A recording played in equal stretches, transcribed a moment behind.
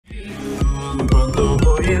pronto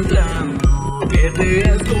voy entrando, que te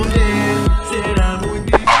escoger será muy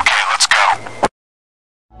difícil. Okay, let's go.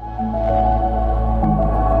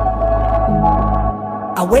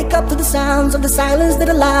 I wake up to the sounds of the silence that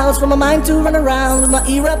allows for my mind to run around with my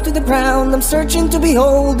ear up to the ground. I'm searching to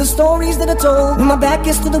behold the stories that I told when my back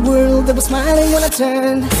is to the world that was smiling when I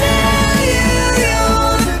turned. Tell you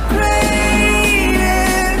you're the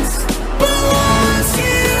greatest, but once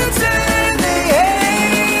you turn they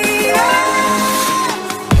hate us.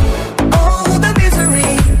 Oh, the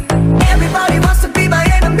misery. Everybody wants to be my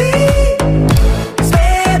enemy.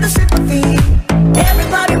 Spare the sympathy.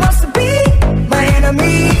 Everybody wants to be my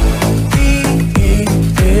enemy.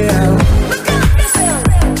 Look out yourself.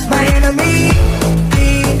 My enemy.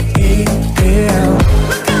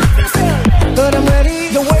 Look out yourself. But I'm ready.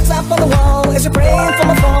 The words up on the wall as you're praying for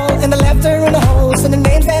my fall, and the laughter in the holes and the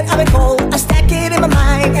names that I've been called. I stack it in my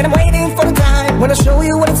mind and I'm waiting for the time when I show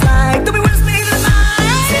you what it's like to be worst thing in the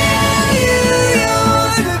night. Tell you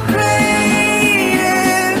you're the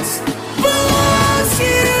greatest, but once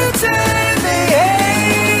you turn they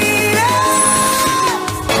hate us.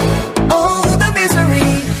 Oh, the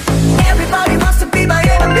misery. Everybody wants to be my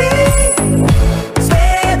enemy.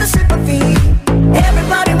 Spare the sympathy.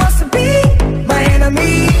 Everybody wants to be my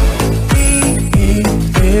enemy.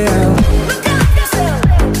 Look out yourself.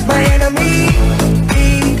 My enemy.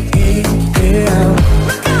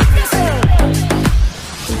 Look out yourself.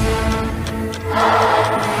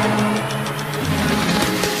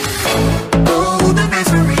 Oh, the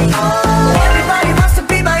misery. Everybody wants to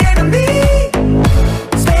be my enemy.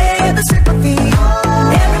 Spare the sympathy.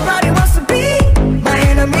 Everybody wants to be my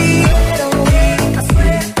enemy. I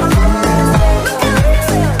swear. Look out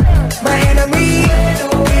yourself. My enemy. I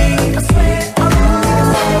swear.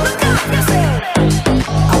 Look out yourself.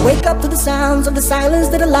 I wake up to the sounds of the silence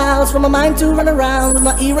that allows for my mind to run around with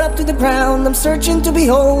my ear up to the ground. I'm searching to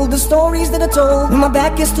behold the stories that I told when my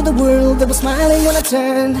back is to the world that was smiling when I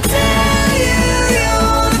turned. Tell you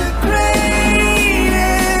you're the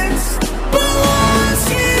greatest, but once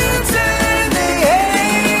you turn they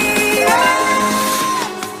hate us.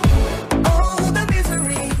 Oh, the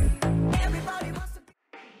misery. Everybody wants to be.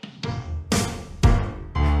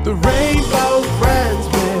 The rainbow friends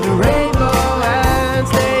with rainbow hands,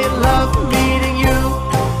 they love meeting you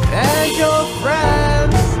and your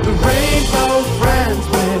friends. The rainbow friends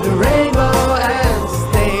with rainbow hands,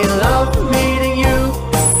 they love meeting you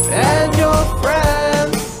and your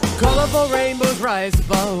friends. Colorful rainbows rise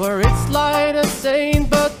above where it's light and sane,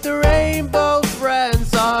 but the rainbow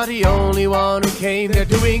friends are the only one who came. They're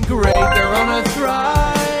doing great, they're on a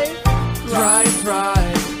thrive, thrive,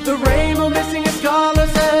 thrive. The rainbow missing its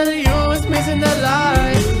colors and you is missing the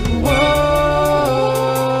light. Whoa.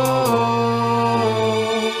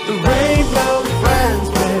 The rainbow friends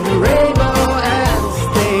with rainbow ends,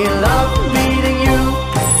 they love meeting you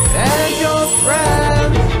and your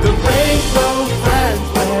friends. The rainbow friends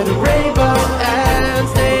with rainbow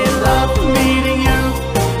ends, they love meeting you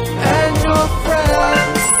and your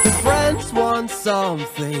friends. The friends want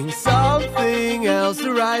something, something else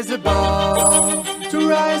to rise above, to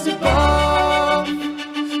rise above.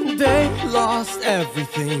 They lost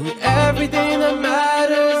everything, everything that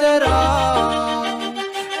matters at all,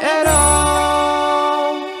 at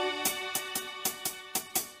all.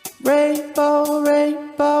 Rainbow,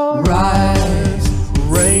 rainbow, rise.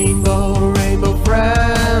 Rainbow, rainbow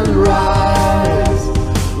friend, rise,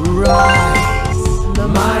 rise.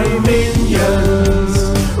 My minions,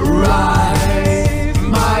 rise.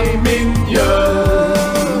 My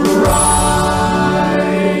minions, rise.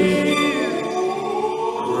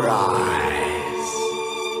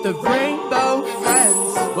 The rainbow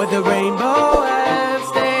friends with the rainbow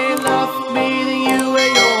ends, they love meeting you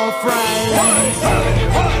and your friends.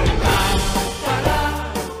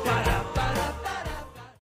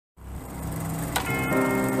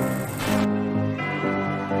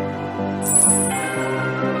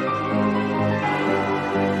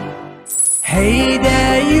 Hey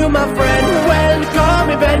there, you my friend, welcome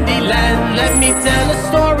to Bendy land. Let me tell a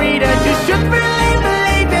story that you should really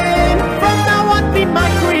believe in. From now on, be my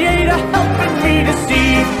creator, helping me to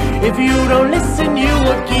see. If you don't listen, you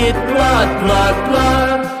will get blood, blood,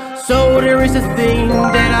 blood. So there is a thing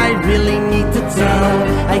that I really need to tell.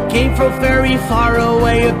 I came from very far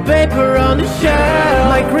away, a paper on the shelf.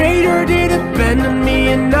 My creator did abandon me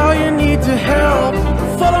and now you need to help.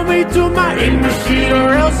 Follow me to my in machine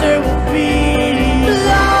or else it will be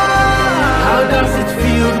love. How does it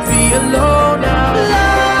feel to be alone now?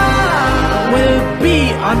 Love. Will it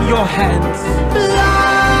be on your hands?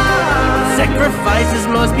 Love. Sacrifices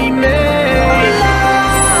must be made.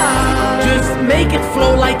 Love. Just make it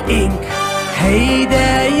flow like ink. Hey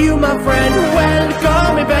there, you my friend,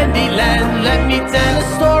 welcome in Bendy land. Let me tell a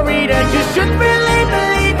story that you should really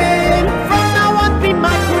believe in. From now on, be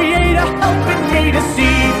my creator, helping me to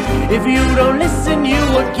see. If you don't listen, you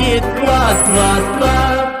will get blood.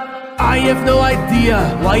 I have no idea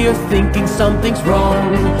why you're thinking something's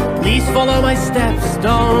wrong. Please follow my steps,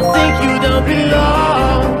 don't think you don't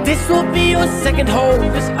belong. This will be your second home,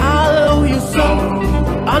 cause I'll owe you so.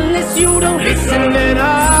 Unless you don't listen, then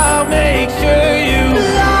I'll make sure you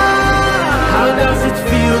love. How does it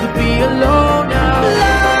feel to be alone now?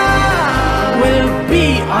 Love. Will it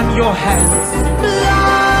be on your hands?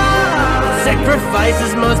 Love.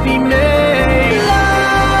 Sacrifices must be made.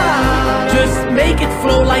 Love. Just make it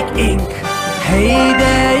flow like ink. Hey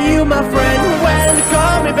there, you my friend,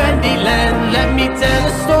 welcome in Bendy land. Let me tell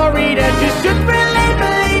a story that you should really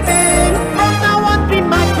believe in. From now on, be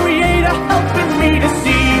my creator, helping me to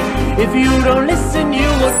see. If you don't listen, you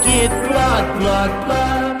will get blood.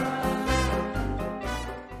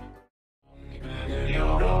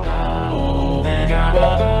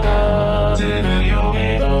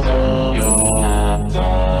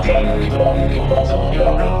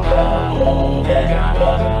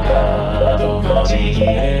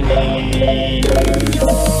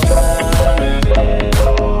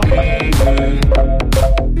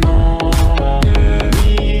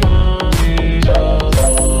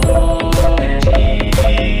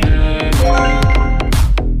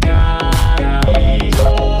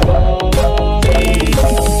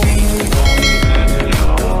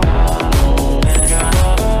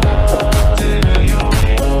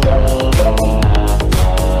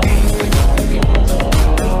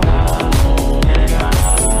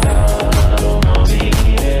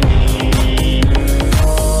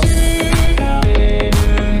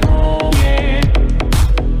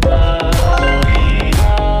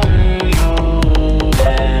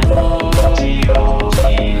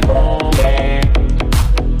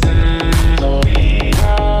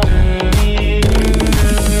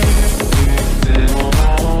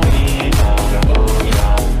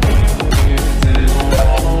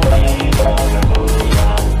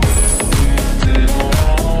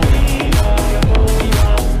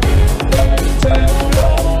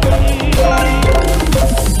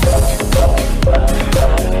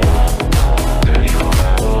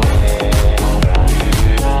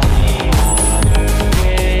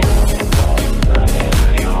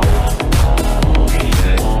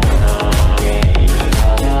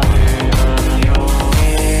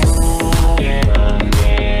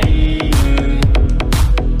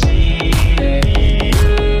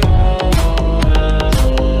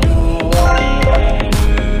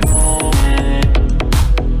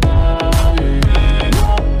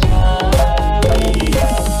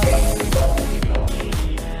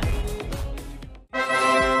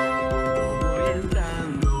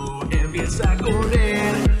 Empieza a correr.